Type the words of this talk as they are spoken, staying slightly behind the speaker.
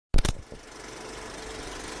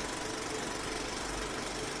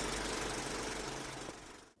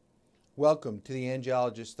Welcome to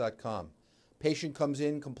theangiologist.com. Patient comes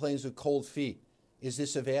in, complains of cold feet. Is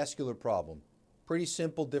this a vascular problem? Pretty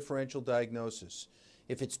simple differential diagnosis.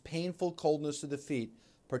 If it's painful coldness of the feet,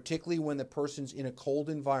 particularly when the person's in a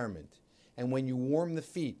cold environment, and when you warm the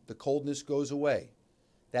feet, the coldness goes away,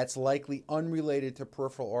 that's likely unrelated to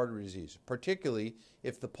peripheral artery disease, particularly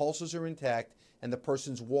if the pulses are intact and the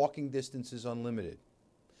person's walking distance is unlimited.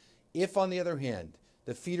 If, on the other hand,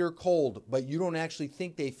 the feet are cold, but you don't actually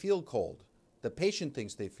think they feel cold, the patient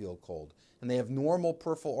thinks they feel cold, and they have normal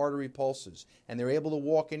peripheral artery pulses, and they're able to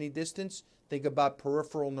walk any distance, think about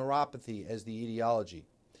peripheral neuropathy as the etiology.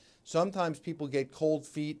 Sometimes people get cold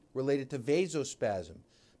feet related to vasospasm,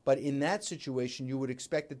 but in that situation, you would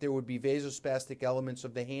expect that there would be vasospastic elements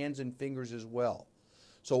of the hands and fingers as well.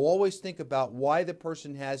 So always think about why the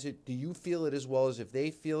person has it. Do you feel it as well as if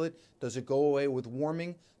they feel it? Does it go away with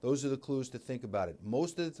warming? Those are the clues to think about it.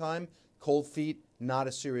 Most of the time, cold feet, not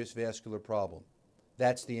a serious vascular problem.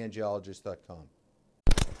 That's theangiologist.com.